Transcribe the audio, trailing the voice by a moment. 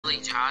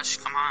Seriously, Josh,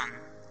 come on.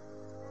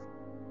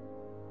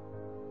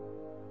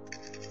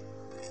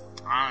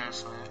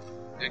 Honestly,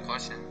 good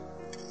question.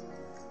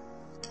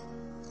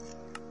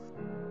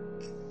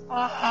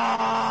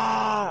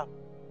 Ah!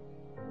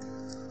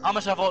 How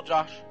much I vote,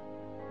 Josh?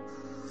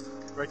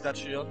 Break that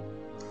shield.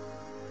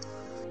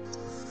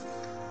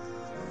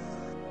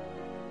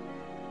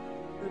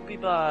 Would be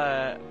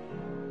by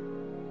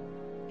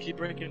keep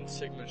breaking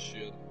Sigma's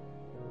shield.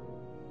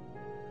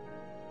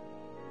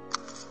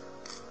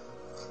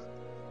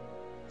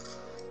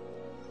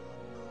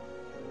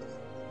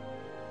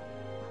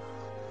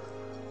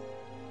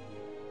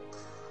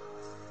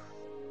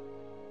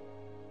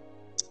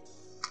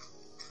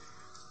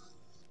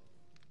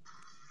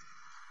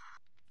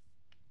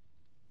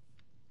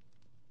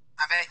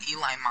 I bet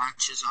Eli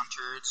munches on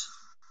turds.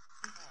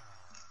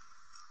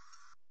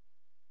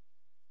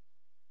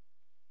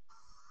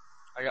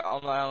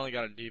 I only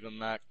got a Diva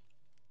Mac.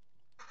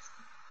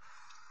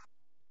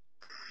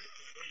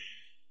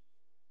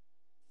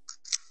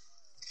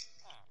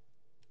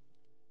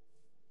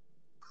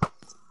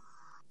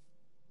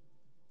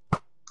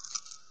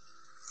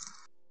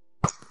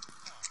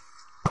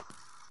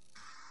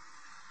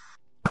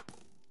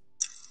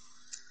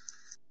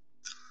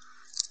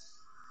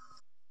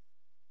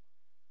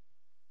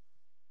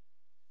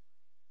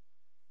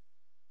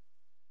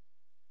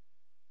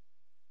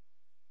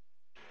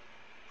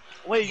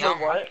 Wait, Yeah,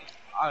 yo, what?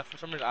 For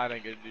some reason, I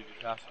didn't get to do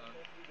the cast on.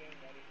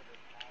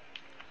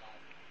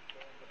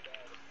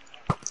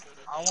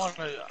 I want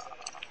to.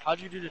 How'd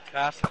you do the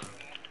cast on?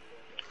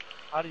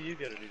 How do you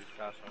get to do the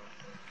cast on?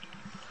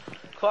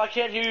 Cool, I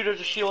can't hear you,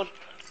 there's a shield.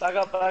 Back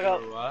up, back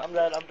up. What? I'm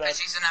dead, I'm dead.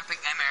 She's an epic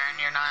gamer and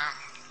you're not.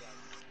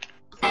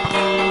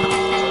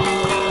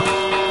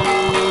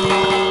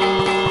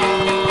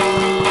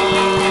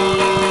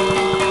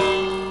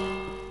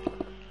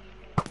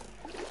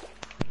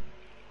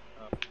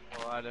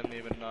 Well, I didn't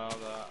even know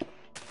that.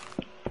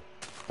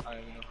 I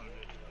didn't even know how to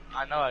do it.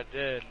 I know I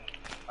did.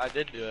 I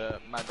did do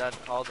it. My dad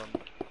called him.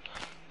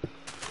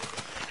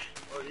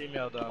 Or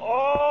emailed him.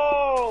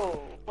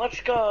 Oh,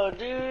 let's go,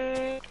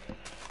 dude.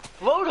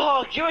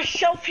 Roadhog, you're a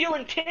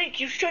self-healing tank.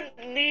 You shouldn't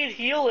need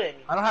healing.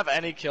 I don't have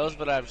any kills,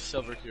 but I have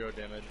silver hero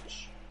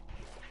damage.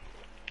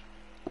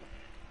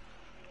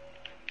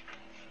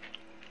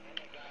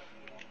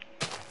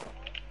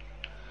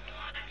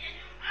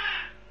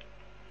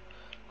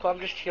 Cool, I'm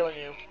just healing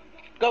you.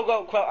 Go,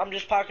 go, Quell, I'm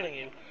just pocketing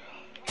you.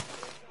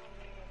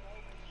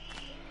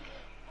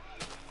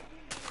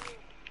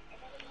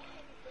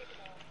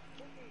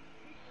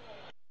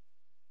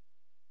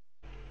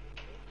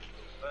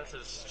 This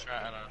is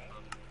Trenton.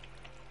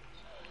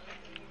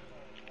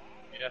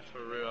 Yeah, for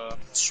real.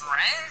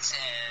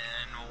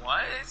 Trenton,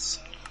 what?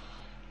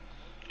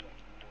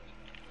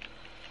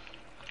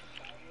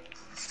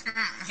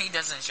 He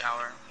doesn't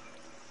shower.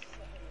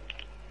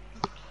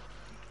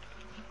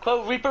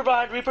 Quell, Reaper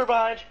behind, Reaper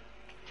behind.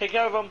 Take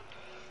care of him.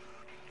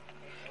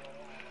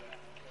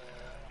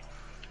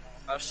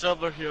 I have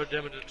silver hero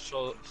damage and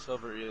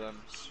silver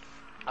elims.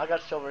 I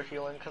got silver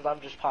healing because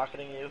I'm just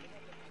pocketing you.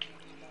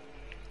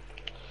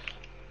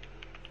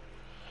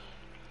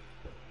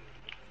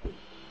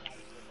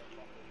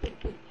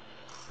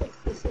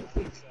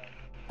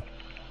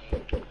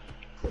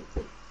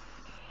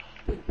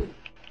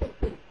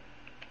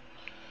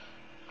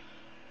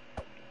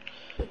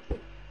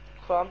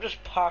 Cool, I'm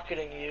just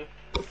pocketing you.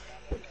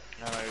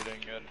 I know you're doing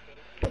good.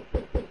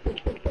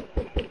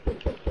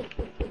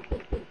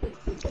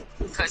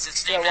 Because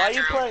it's Yeah, named why are after you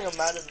him. playing a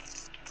Madden?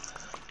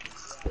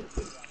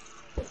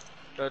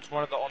 That's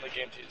one of the only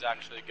games he's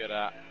actually good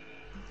at.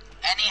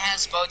 And he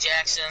has Bo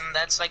Jackson,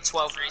 that's like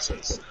 12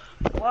 reasons.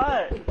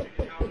 What? And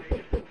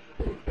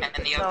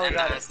the, No, and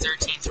got the it.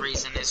 13th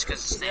reason is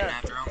because it's named Yeah.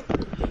 after him.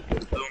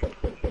 Boom.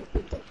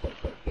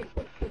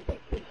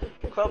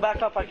 Quell,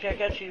 back up, I can't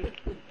get you.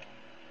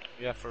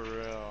 Yeah, for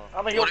real.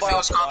 I'm a heal What if it bar.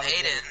 was called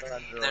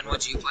Hayden? Then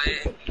would you play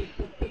it?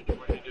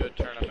 When you do a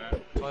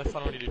tournament. It's only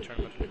fun when you do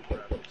tournaments with your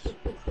friends.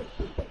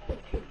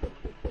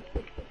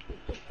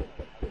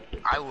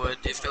 I would.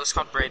 If it was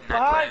called Braden,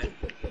 I'd play it.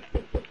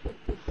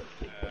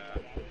 Yeah.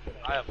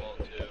 I have ult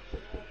too.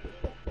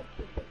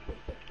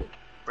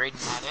 Braden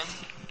Madden?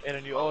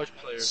 And you always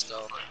play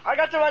yourself. I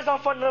got the res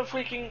off on the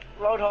freaking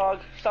Roadhog,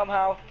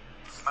 somehow.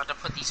 About to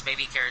put these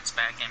baby carrots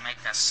back and make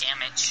a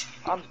sandwich.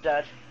 I'm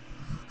dead.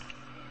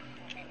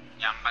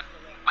 Yeah, but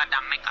to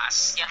make a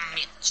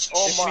sandwich.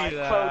 Oh Give my, me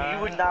Crow, that.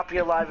 you would not be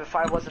alive if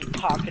I wasn't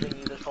pocketing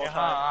you this whole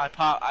time.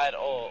 I had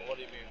ult. What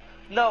do you mean?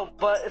 No,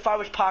 but if I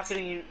was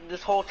pocketing you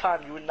this whole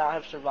time, you would not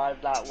have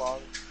survived that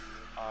long.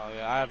 Oh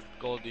yeah, I have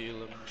gold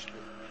elims.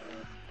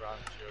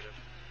 Bronze hero.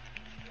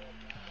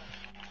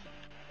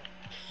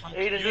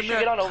 Aiden, you should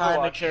get on kinda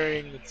Overwatch.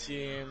 carrying the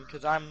team,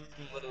 cause I'm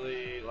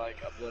literally like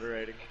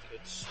obliterating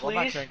this. Well, I'm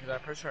not Please? carrying, cause I'm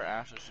pretty sure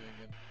Ash is doing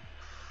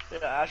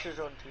good. Yeah, Ash is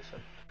doing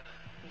decent.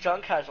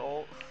 Junk has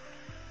ult.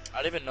 I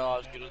didn't even know I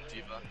was good with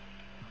Diva.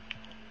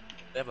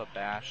 They have a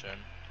Bastion.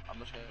 I'm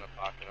just gonna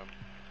pocket them.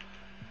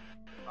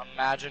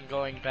 Imagine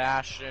going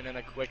Bastion in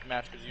a quick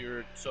match because you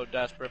were so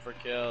desperate for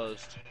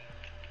kills.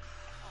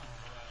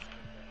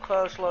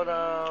 Close, slow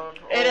down.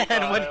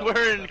 And when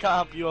we're in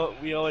comp,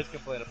 we always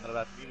complain about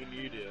that. Even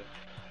you do.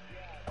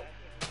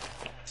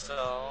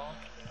 So,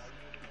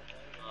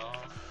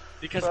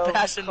 because Bro,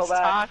 passion's fall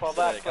back, toxic.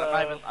 fall back,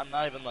 bro. I'm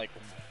not even like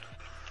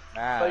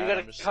mad. Bro, you gotta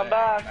I'm just come saying,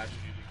 back. Passion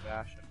using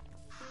passion.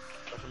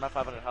 But for my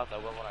 500 health, I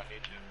will when I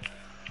need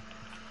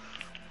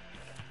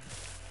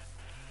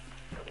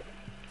to.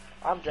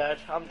 I'm dead.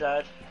 I'm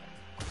dead.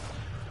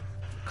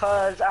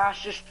 Cause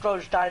Ash just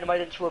throws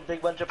dynamite into a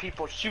big bunch of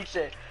people, shoots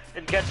it,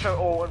 and gets her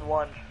all in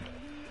one.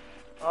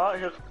 Oh,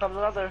 here comes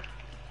another.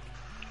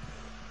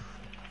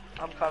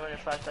 I'm coming as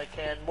fast as I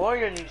can.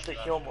 Warrior needs to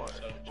heal more.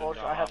 Well,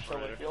 I have so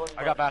much healing.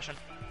 I got Bastion.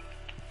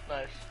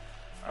 Nice.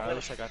 I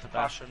wish I got the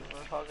Bastion.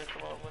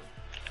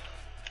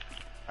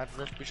 I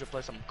think we should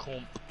play some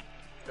comp.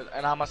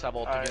 And I must have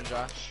ult again,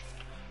 Josh.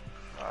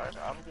 Alright,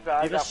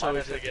 I got so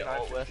easy to get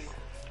ult with.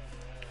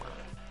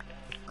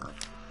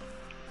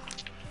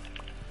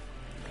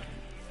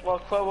 Well,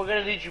 Quill, we're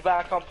gonna need you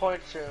back on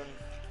point soon.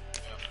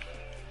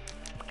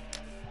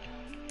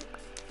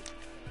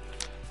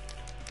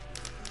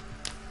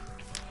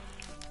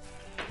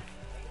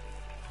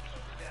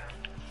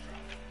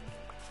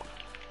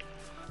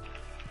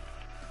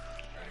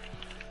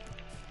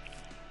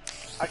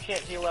 I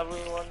can't heal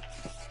everyone.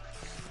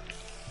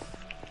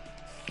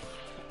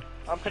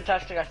 I'm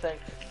contesting, I think.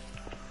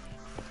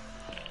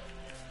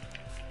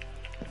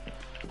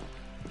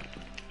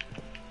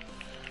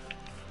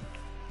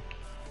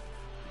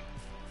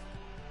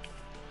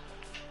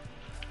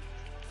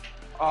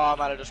 Oh, I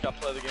might have just got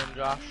play of the game,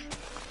 Josh.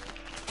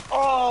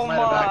 Oh Might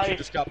have actually my!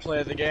 just got play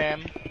of the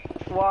game.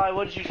 Why?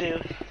 What did you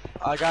do?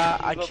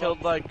 I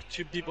killed like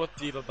 2 people with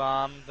Diva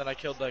Bomb, then I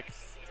killed like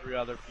 3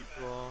 other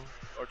people,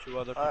 or 2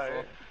 other people.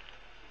 Alright.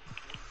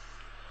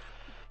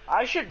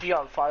 I should be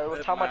on fire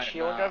with how much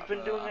healing I've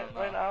been doing it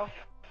right now.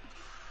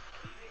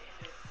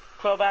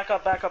 Quill, back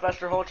up, that's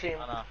their whole team.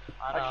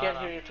 I can't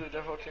hear you through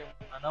their whole team.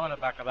 I know when to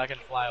back up, I can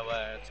fly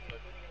away, it's good.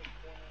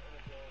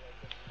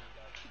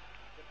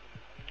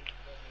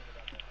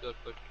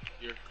 Look,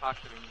 you're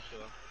pocketing each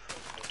other.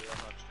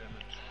 How much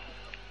damage.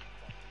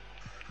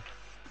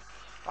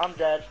 I'm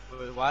dead.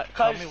 Wait, why?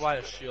 Tell me why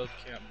a shield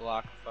can't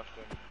block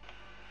fucking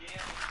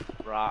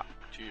rock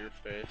to your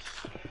face.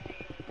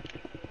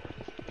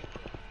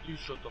 You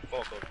shut the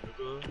fuck up,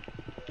 nigga.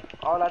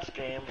 Oh, that's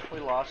game. We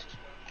lost.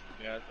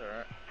 Yeah, it's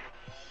alright.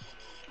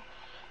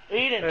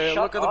 Aiden, hey,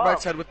 shut look at the up. bright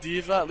side with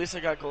Diva. At least I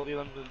got gold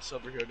and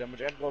silver hero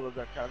damage and gold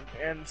objective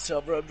and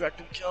silver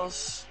objective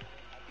kills.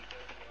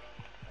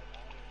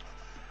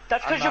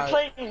 That's because you're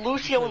playing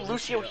Lucio and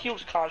Lucio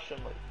heals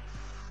constantly.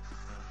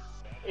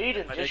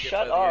 Aiden, just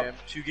shut up.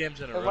 2 games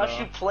in a row. Unless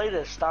you play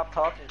this, stop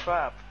talking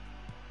crap.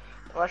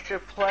 Unless you're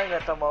playing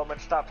at the moment,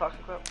 stop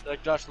talking crap.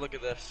 Like, Josh, look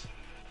at this.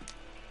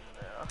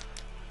 Yeah.